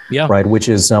authority, right? Which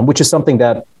is something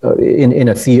that in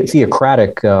a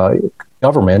theocratic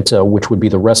government, which would be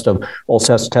the rest of Old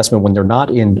Testament, when they're not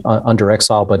under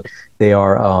exile, but they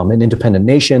are an independent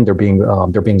nation. They're being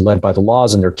led by the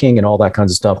laws and their king and all that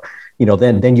kinds of stuff.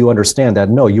 Then you understand that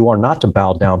no, you are not to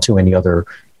bow down to any other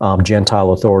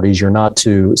Gentile authorities. You're not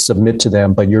to submit to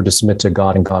them, but you're to submit to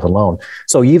God and God alone.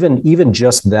 So even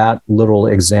just that little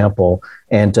example,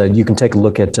 and you can take a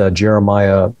look at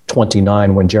Jeremiah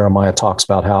 29, when Jeremiah talks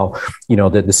about how,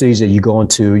 the cities that you go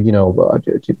into,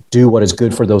 do what is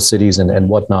good for those cities and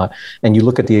whatnot. And you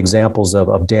look at the examples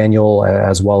of Daniel,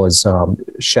 as well as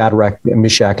Shadrach,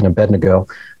 Meshach, and Abednego.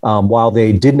 While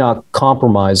they did not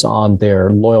compromise on their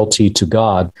loyalty to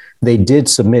God, they did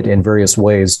submit in various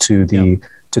ways to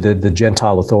the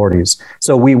Gentile authorities.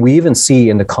 So we even see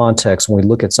in the context, when we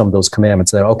look at some of those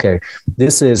commandments, that, okay,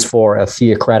 this is for a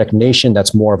theocratic nation.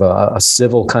 That's more of a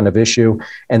civil kind of issue.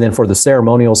 And then for the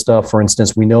ceremonial stuff, for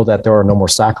instance, we know that there are no more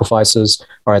sacrifices.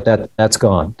 All right, that's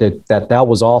gone. That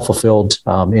was all fulfilled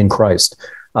in Christ.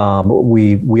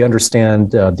 We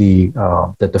understand that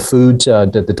the food,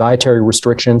 the dietary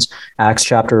restrictions. Acts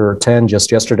chapter 10.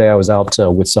 Just yesterday, I was out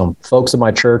with some folks in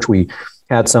my church. We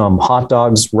had some hot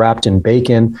dogs wrapped in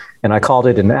bacon, and I called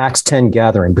it an Acts 10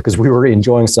 gathering because we were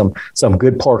enjoying some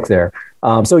good pork there.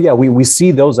 So yeah, we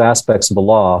see those aspects of the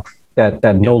law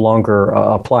that no longer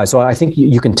apply. So I think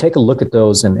you can take a look at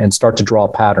those and start to draw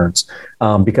patterns,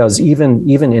 because even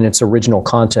in its original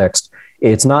context,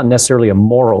 it's not necessarily a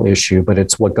moral issue, but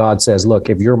it's what God says, look,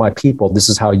 if you're my people, this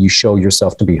is how you show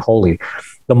yourself to be holy.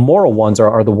 The moral ones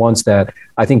are the ones that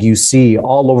I think you see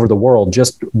all over the world,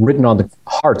 just written on the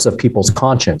hearts of people's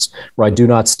conscience, right? Do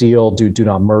not steal, do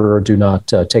not murder, do not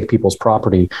take people's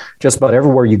property. Just about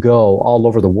everywhere you go all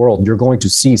over the world, you're going to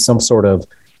see some sort of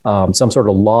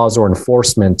laws or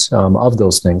enforcement of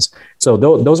those things. So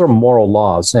those are moral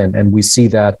laws, and we see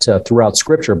that throughout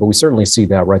Scripture, but we certainly see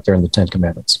that right there in the 10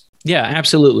 Commandments. Yeah,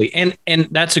 absolutely. And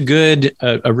that's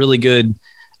a really good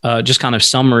just kind of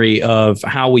summary of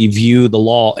how we view the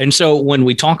law. And so when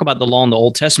we talk about the law in the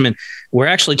Old Testament, we're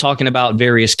actually talking about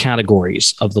various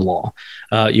categories of the law.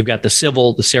 You've got the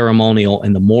civil, the ceremonial,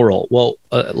 and the moral. Well,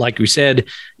 like we said,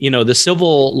 the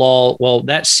civil law, well,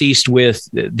 that ceased with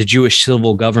the Jewish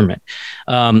civil government,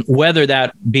 whether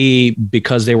that be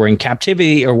because they were in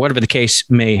captivity or whatever the case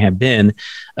may have been.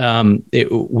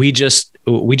 We just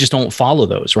don't follow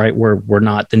those, right? We're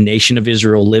not the nation of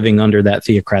Israel living under that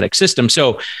theocratic system.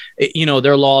 So,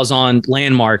 there are laws on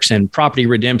landmarks and property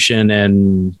redemption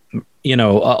and,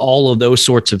 all of those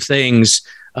sorts of things,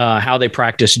 how they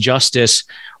practice justice,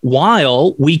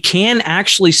 while we can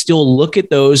actually still look at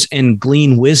those and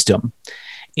glean wisdom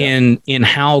in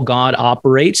how God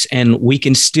operates. And we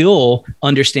can still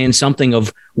understand something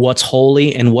of what's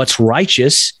holy and what's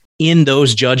righteous in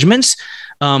those judgments.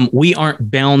 We aren't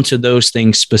bound to those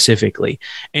things specifically.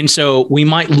 And so we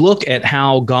might look at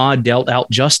how God dealt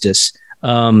out justice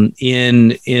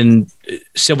in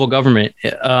civil government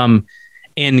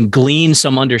and glean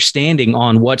some understanding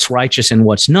on what's righteous and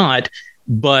what's not,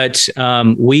 but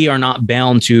we are not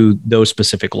bound to those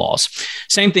specific laws.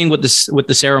 Same thing with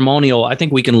the ceremonial. I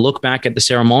think we can look back at the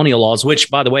ceremonial laws, which,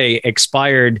 by the way,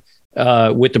 expired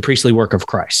with the priestly work of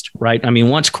Christ, right? I mean,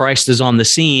 once Christ is on the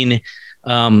scene,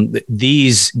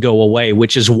 these go away,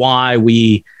 which is why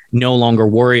we no longer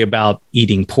worry about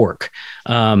eating pork.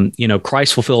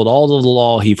 Christ fulfilled all of the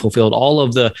law. He fulfilled all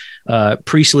of the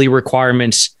priestly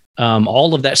requirements.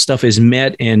 All of that stuff is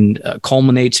met and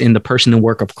culminates in the person and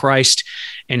work of Christ.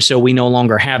 And so we no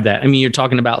longer have that. I mean, you're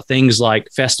talking about things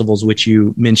like festivals, which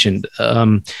you mentioned,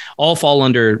 all fall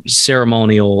under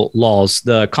ceremonial laws,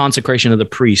 the consecration of the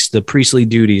priest, the priestly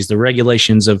duties, the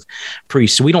regulations of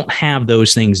priests. We don't have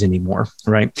those things anymore,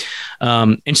 right?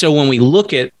 And so when we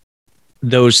look at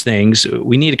those things,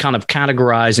 we need to kind of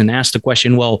categorize and ask the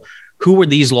question, well, who were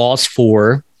these laws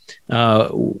for?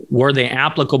 Were they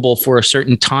applicable for a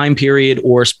certain time period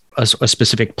or a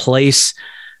specific place?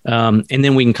 And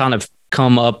then we can kind of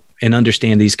come up and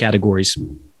understand these categories.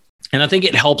 And I think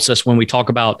it helps us when we talk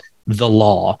about the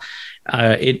law.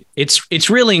 It's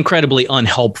really incredibly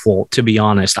unhelpful, to be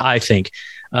honest, I think,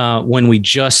 when we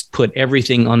just put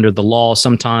everything under the law.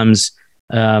 Sometimes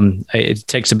it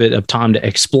takes a bit of time to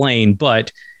explain,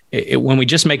 but when we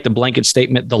just make the blanket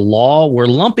statement, the law, we're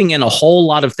lumping in a whole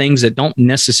lot of things that don't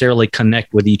necessarily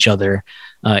connect with each other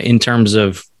in terms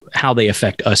of how they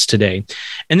affect us today.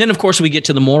 And then, of course, we get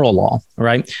to the moral law,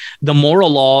 right? The moral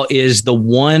law is the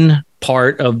one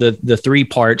part of the three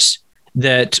parts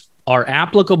that are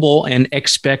applicable and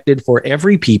expected for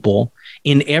every people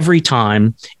in every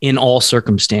time, in all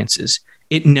circumstances.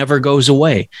 It never goes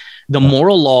away. The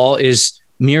moral law is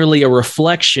merely a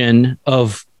reflection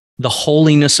of the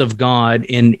holiness of God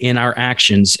in our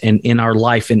actions and in our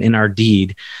life and in our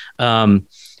deed. And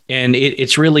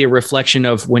it's really a reflection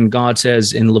of when God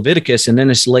says in Leviticus, and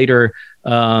then it's later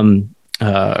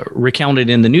recounted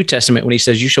in the New Testament when he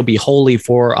says, you shall be holy,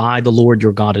 for I, the Lord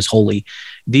your God, is holy.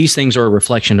 These things are a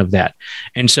reflection of that.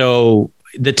 And so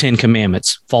the 10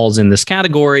 Commandments falls in this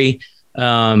category,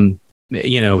 stealing,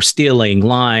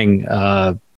 lying,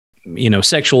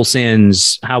 sexual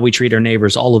sins, how we treat our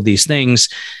neighbors, all of these things.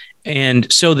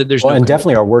 And so that there's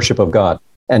definitely our worship of God.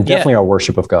 And definitely our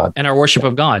worship of God. And our worship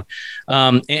of God.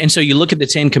 And so you look at the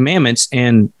 10 Commandments,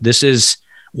 and this is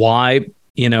why,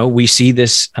 we see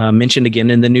this mentioned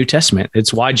again in the New Testament.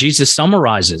 It's why Jesus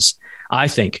summarizes, I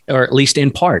think, or at least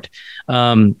in part,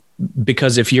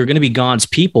 because if you're going to be God's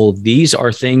people, these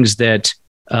are things that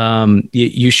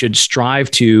you should strive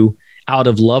to out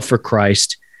of love for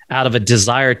Christ, out of a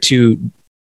desire to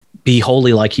be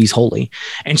holy like he's holy.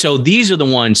 And so these are the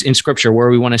ones in scripture where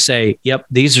we want to say, yep,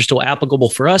 these are still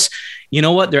applicable for us. You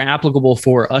know what? They're applicable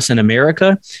for us in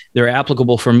America. They're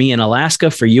applicable for me in Alaska,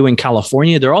 for you in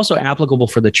California. They're also applicable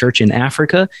for the church in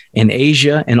Africa and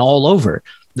Asia and all over.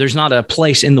 There's not a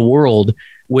place in the world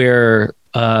where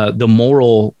the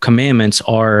moral commandments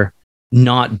are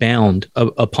not bound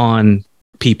upon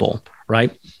people,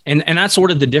 right? And that's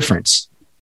sort of the difference.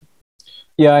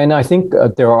 Yeah, and I think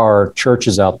there are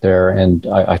churches out there, and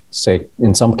I say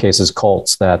in some cases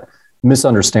cults, that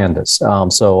misunderstand this.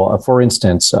 For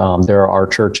instance, there are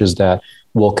churches that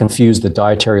will confuse the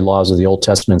dietary laws of the Old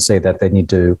Testament and say that they need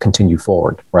to continue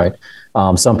forward, right?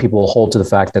 Some people hold to the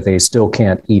fact that they still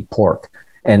can't eat pork.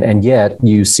 And yet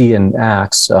you see in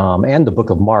Acts and the book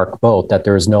of Mark both that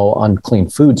there is no unclean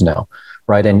foods now.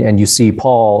 Right. And you see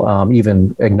Paul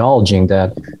even acknowledging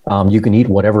that you can eat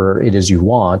whatever it is you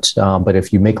want. But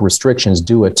if you make restrictions,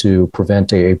 do it to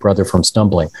prevent a brother from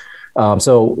stumbling.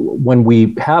 So when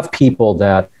we have people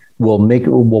that will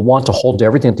want to hold to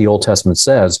everything that the Old Testament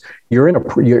says, you're in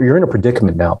a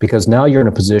predicament now, because now you're in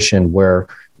a position where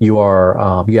you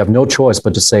have no choice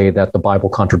but to say that the Bible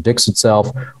contradicts itself,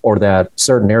 or that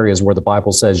certain areas where the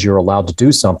Bible says you're allowed to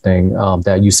do something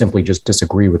that you simply just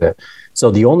disagree with it. So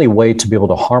the only way to be able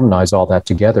to harmonize all that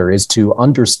together is to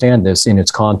understand this in its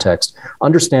context,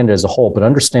 understand it as a whole, but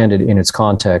understand it in its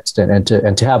context, and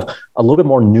to have a little bit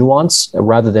more nuance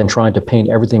rather than trying to paint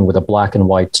everything with a black and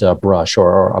white brush,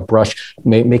 or a brush,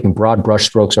 making broad brush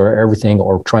strokes or everything,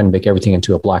 or trying to make everything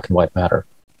into a black and white matter.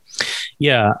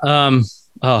 Yeah.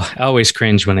 I always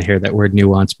cringe when I hear that word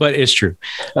nuance, but it's true.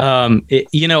 Really,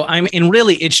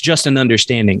 it's just an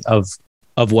understanding of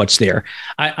what's there.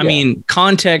 I mean,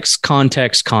 context.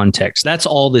 That's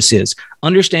all this is.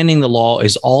 Understanding the law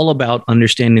is all about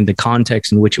understanding the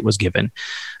context in which it was given.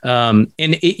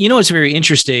 It's very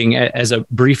interesting, as a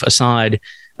brief aside,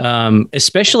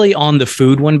 especially on the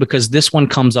food one, because this one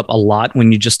comes up a lot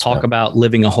when you just talk about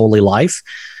living a holy life.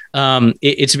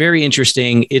 It's very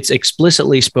interesting. It's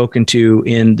explicitly spoken to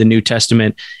in the New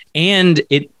Testament, and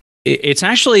it's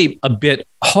actually a bit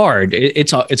hard.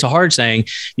 It's a hard saying.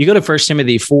 You go to 1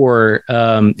 Timothy 4,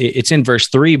 it's in verse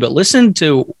 3, but listen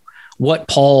to what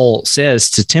Paul says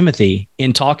to Timothy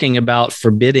in talking about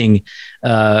forbidding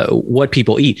what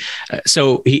people eat.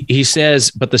 So he says,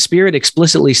 but the Spirit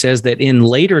explicitly says that in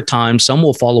later times, some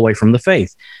will fall away from the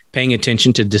faith, paying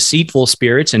attention to deceitful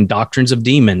spirits and doctrines of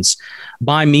demons,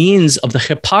 by means of the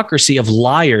hypocrisy of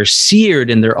liars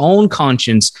seared in their own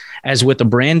conscience as with a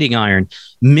branding iron,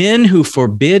 men who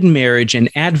forbid marriage and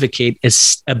advocate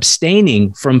as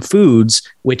abstaining from foods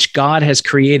which God has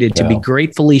created to be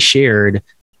gratefully shared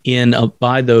in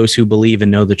by those who believe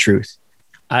and know the truth.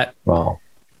 Wow.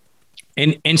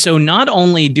 And so not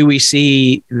only do we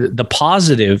see the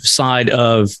positive side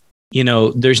of,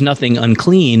 there's nothing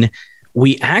unclean,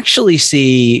 we actually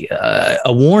see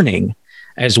a warning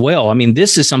as well. I mean,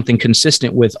 this is something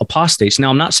consistent with apostates. Now,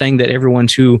 I'm not saying that everyone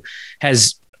who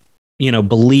has,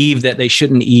 believed that they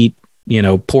shouldn't eat,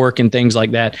 pork and things like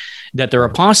that they're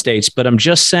apostates, but I'm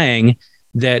just saying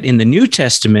that in the New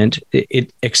Testament,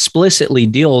 it explicitly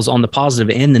deals on the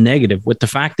positive and the negative with the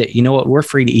fact that, we're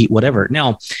free to eat whatever.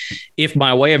 Now, if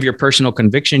by way of your personal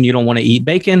conviction, you don't want to eat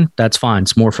bacon, that's fine.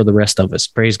 It's more for the rest of us.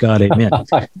 Praise God. Amen.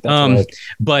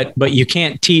 Right. But you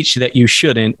can't teach that you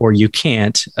shouldn't, or you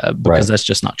can't, because that's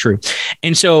just not true.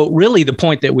 And so really the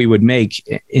point that we would make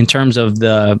in terms of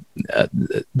the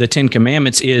 10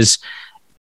 Commandments is,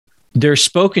 they're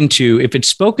spoken to. If it's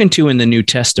spoken to in the New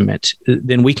Testament,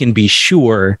 then we can be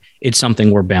sure it's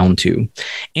something we're bound to.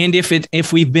 And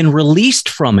if we've been released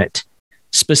from it,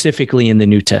 specifically in the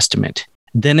New Testament,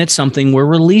 then it's something we're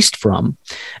released from.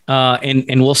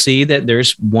 And we'll see that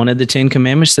there's one of the 10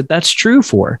 Commandments that's true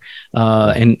for.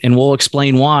 And we'll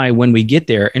explain why when we get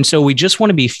there. And so we just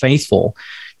want to be faithful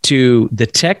to the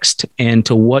text and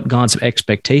to what God's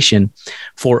expectation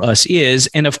for us is.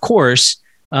 And of course,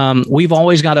 we've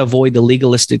always got to avoid the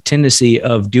legalistic tendency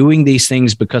of doing these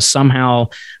things because somehow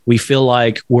we feel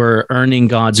like we're earning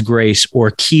God's grace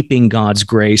or keeping God's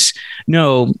grace.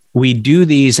 No, we do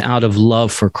these out of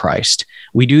love for Christ.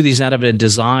 We do these out of a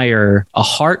desire, a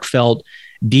heartfelt,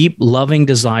 deep, loving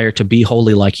desire to be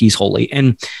holy like He's holy.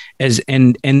 And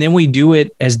then we do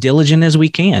it as diligent as we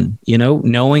can,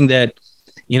 knowing that,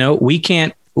 we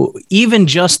can't, even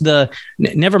just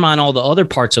never mind all the other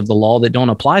parts of the law that don't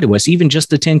apply to us, even just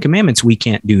the 10 Commandments, we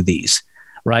can't do these,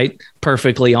 right?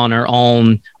 Perfectly on our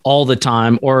own all the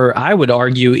time, or I would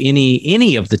argue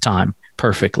any of the time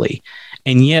perfectly.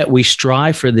 And yet we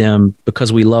strive for them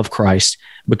because we love Christ,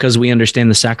 because we understand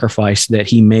the sacrifice that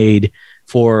He made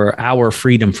for our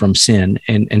freedom from sin.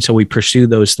 And so we pursue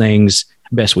those things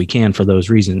best we can for those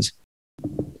reasons.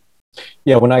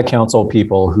 Yeah, when I counsel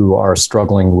people who are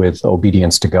struggling with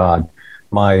obedience to God,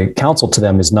 my counsel to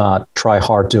them is not try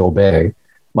hard to obey.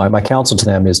 My counsel to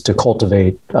them is to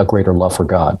cultivate a greater love for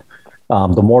God.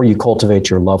 The more you cultivate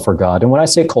your love for God, and when I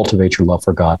say cultivate your love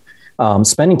for God,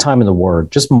 spending time in the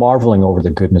Word, just marveling over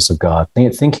the goodness of God,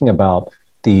 thinking about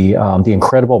the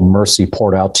incredible mercy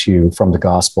poured out to you from the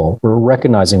gospel. We're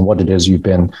recognizing what it is you've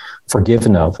been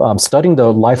forgiven of, studying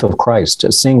the life of Christ,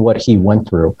 seeing what He went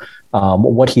through,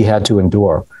 what He had to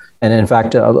endure. And in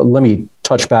fact, let me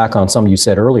touch back on something you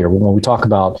said earlier. When we talk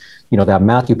about, that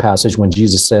Matthew passage when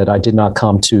Jesus said, I did not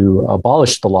come to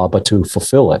abolish the law, but to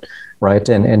fulfill it, right?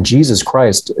 And Jesus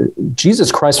Christ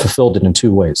fulfilled it in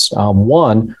two ways.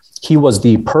 One, He was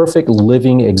the perfect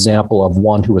living example of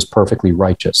one who was perfectly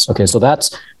righteous. Okay, so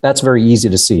that's very easy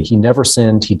to see. He never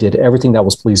sinned. He did everything that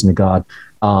was pleasing to God.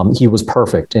 He was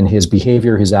perfect in His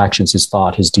behavior, His actions, His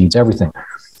thought, His deeds, everything.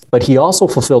 But He also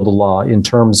fulfilled the law in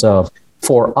terms of,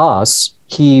 for us,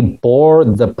 He bore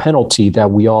the penalty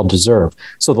that we all deserve.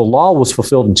 So the law was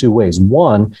fulfilled in two ways.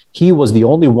 One, He was the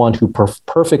only one who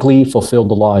perfectly fulfilled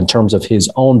the law in terms of His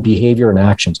own behavior and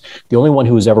actions, the only one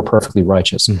who was ever perfectly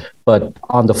righteous. But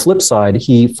on the flip side,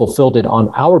 He fulfilled it on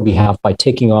our behalf by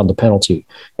taking on the penalty.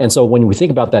 And so when we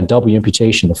think about that double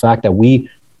imputation, the fact that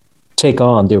we take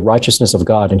on the righteousness of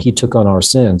God and He took on our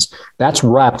sins, that's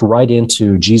wrapped right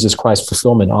into Jesus Christ's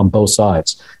fulfillment on both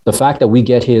sides. The fact that we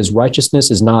get His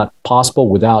righteousness is not possible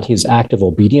without His active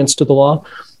obedience to the law.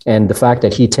 And the fact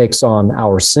that He takes on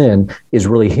our sin is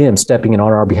really Him stepping in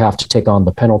on our behalf to take on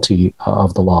the penalty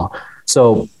of the law.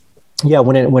 So yeah,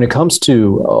 when it comes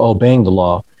to obeying the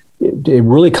law, it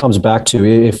really comes back to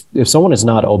if someone is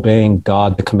not obeying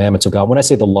God, the commandments of God. When I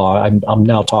say the law, I'm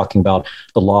now talking about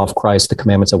the law of Christ, the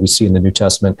commandments that we see in the New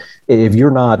Testament. If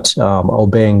you're not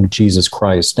obeying Jesus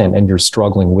Christ and you're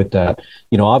struggling with that,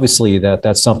 obviously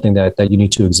that's something that you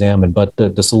need to examine, but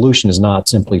the solution is not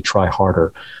simply try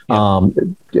harder. Yeah.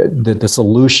 The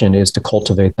solution is to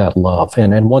cultivate that love.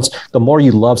 And once, the more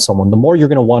you love someone, the more you're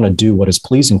going to want to do what is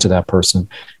pleasing to that person.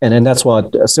 And that's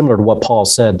what, similar to what Paul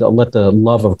said, let the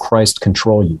love of Christ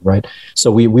control you, right?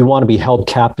 So we want to be held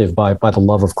captive by the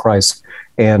love of Christ,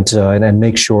 and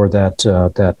make sure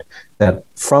that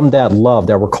from that love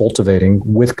that we're cultivating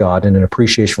with God and an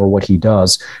appreciation for what he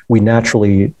does, we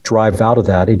naturally drive out of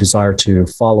that a desire to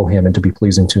follow him and to be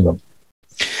pleasing to him.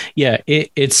 Yeah,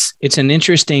 it's an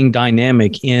interesting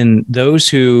dynamic in those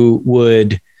who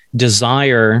would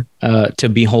desire to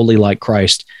be holy like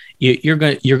Christ. You're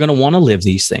going to want to live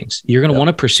these things. You're going to want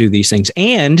to pursue these things,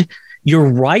 and you're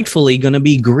rightfully going to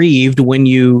be grieved when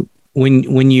you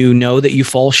know that you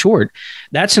fall short.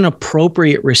 That's an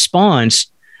appropriate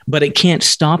response, but it can't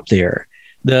stop there.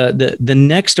 The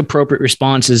next appropriate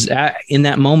response is in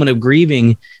that moment of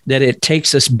grieving, that it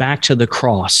takes us back to the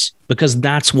cross, because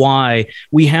that's why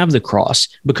we have the cross,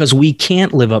 because we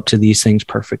can't live up to these things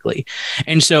perfectly.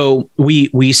 And so we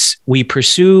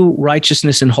pursue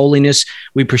righteousness and holiness.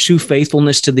 We pursue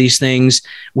faithfulness to these things.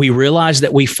 We realize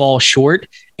that we fall short,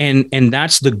 and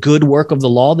that's the good work of the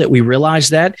law, that we realize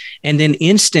that. And then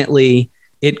instantly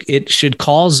it should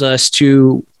cause us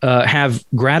to have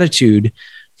gratitude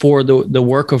for the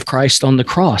work of Christ on the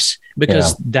cross,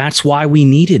 because that's why we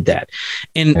needed that.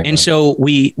 And so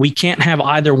we can't have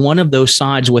either one of those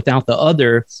sides without the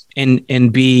other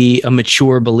and be a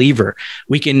mature believer.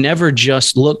 We can never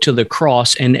just look to the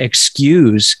cross and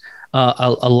excuse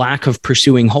a lack of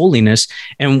pursuing holiness,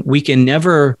 and we can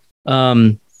never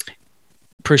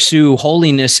pursue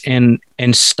holiness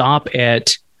and stop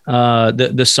at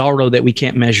the sorrow that we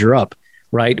can't measure up.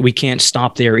 Right? We can't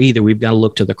stop there either. We've got to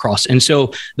look to the cross. And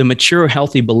so the mature,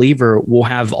 healthy believer will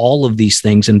have all of these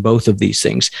things and both of these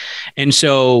things. And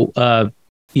so,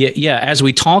 as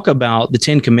we talk about the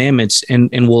 10 Commandments,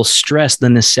 and we'll stress the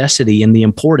necessity and the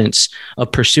importance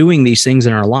of pursuing these things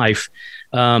in our life.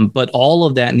 But all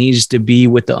of that needs to be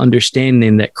with the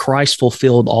understanding that Christ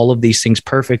fulfilled all of these things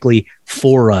perfectly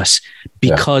for us,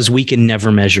 because we can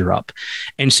never measure up.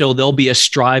 And so there'll be a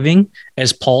striving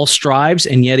as Paul strives,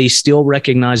 and yet he still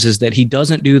recognizes that he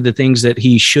doesn't do the things that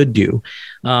he should do.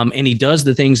 And he does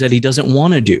the things that he doesn't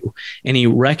want to do. And he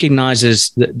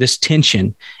recognizes this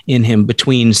tension in him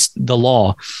between the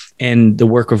law and the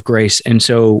work of grace. And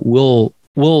so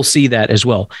we'll see that as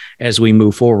well as we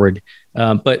move forward.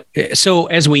 But so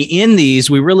as we end these,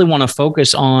 we really want to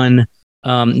focus on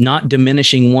not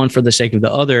diminishing one for the sake of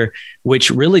the other,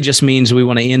 which really just means we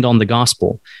want to end on the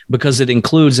gospel, because it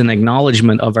includes an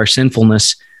acknowledgement of our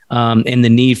sinfulness and the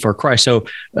need for Christ. So,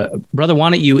 brother,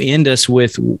 why don't you end us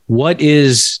with what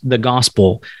is the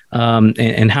gospel,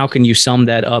 and how can you sum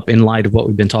that up in light of what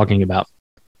we've been talking about?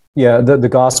 Yeah, the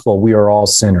gospel, we are all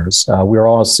sinners. We are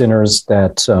all sinners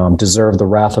that deserve the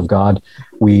wrath of God.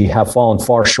 We have fallen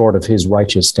far short of his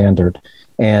righteous standard.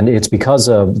 And it's because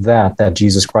of that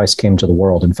Jesus Christ came to the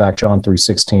world. In fact, John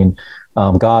 3:16,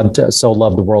 God so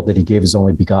loved the world that he gave his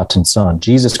only begotten son.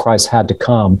 Jesus Christ had to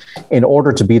come in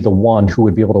order to be the one who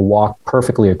would be able to walk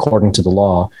perfectly according to the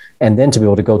law, and then to be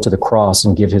able to go to the cross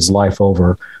and give his life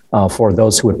over for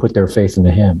those who would put their faith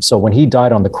into him. So when he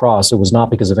died on the cross, it was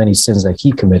not because of any sins that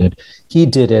he committed. He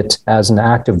did it as an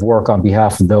act of work on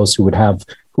behalf of those who would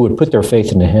put their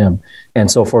faith into him. And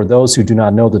so for those who do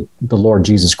not know the Lord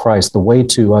Jesus Christ, the way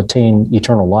to attain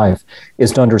eternal life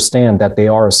is to understand that they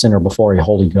are a sinner before a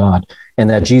holy God, and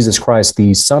that Jesus Christ,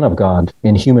 the Son of God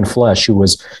in human flesh, he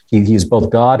is both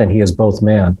God and he is both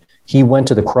man. He went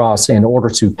to the cross in order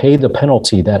to pay the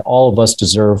penalty that all of us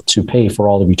deserve to pay for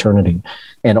all of eternity.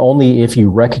 And only if you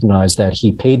recognize that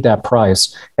he paid that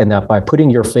price, and that by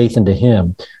putting your faith into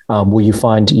him, will you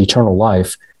find eternal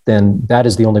life, then that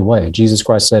is the only way. Jesus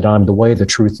Christ said, I'm the way, the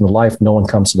truth, and the life. No one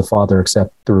comes to the Father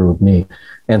except through me.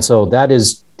 And so that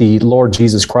is the Lord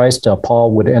Jesus Christ.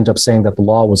 Paul would end up saying that the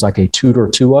law was like a tutor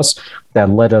to us that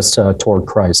led us toward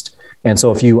Christ. And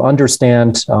so if you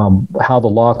understand how the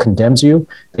law condemns you,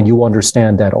 then you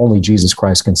understand that only Jesus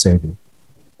Christ can save you.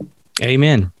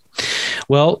 Amen.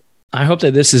 Well, I hope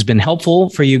that this has been helpful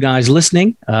for you guys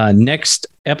listening. Next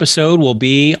episode will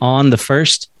be on the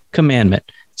first commandment.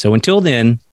 So until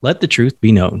then, let the truth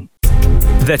be known.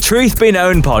 The Truth Be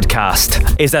Known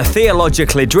podcast is a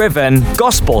theologically driven,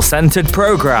 gospel-centered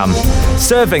program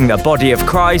serving the body of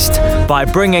Christ by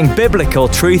bringing biblical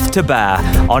truth to bear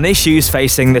on issues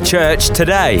facing the church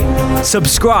today.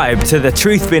 Subscribe to the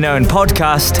Truth Be Known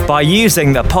podcast by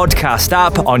using the podcast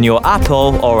app on your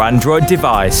Apple or Android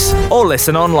device, or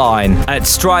listen online at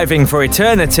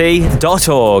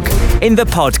strivingforeternity.org in the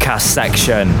podcast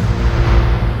section.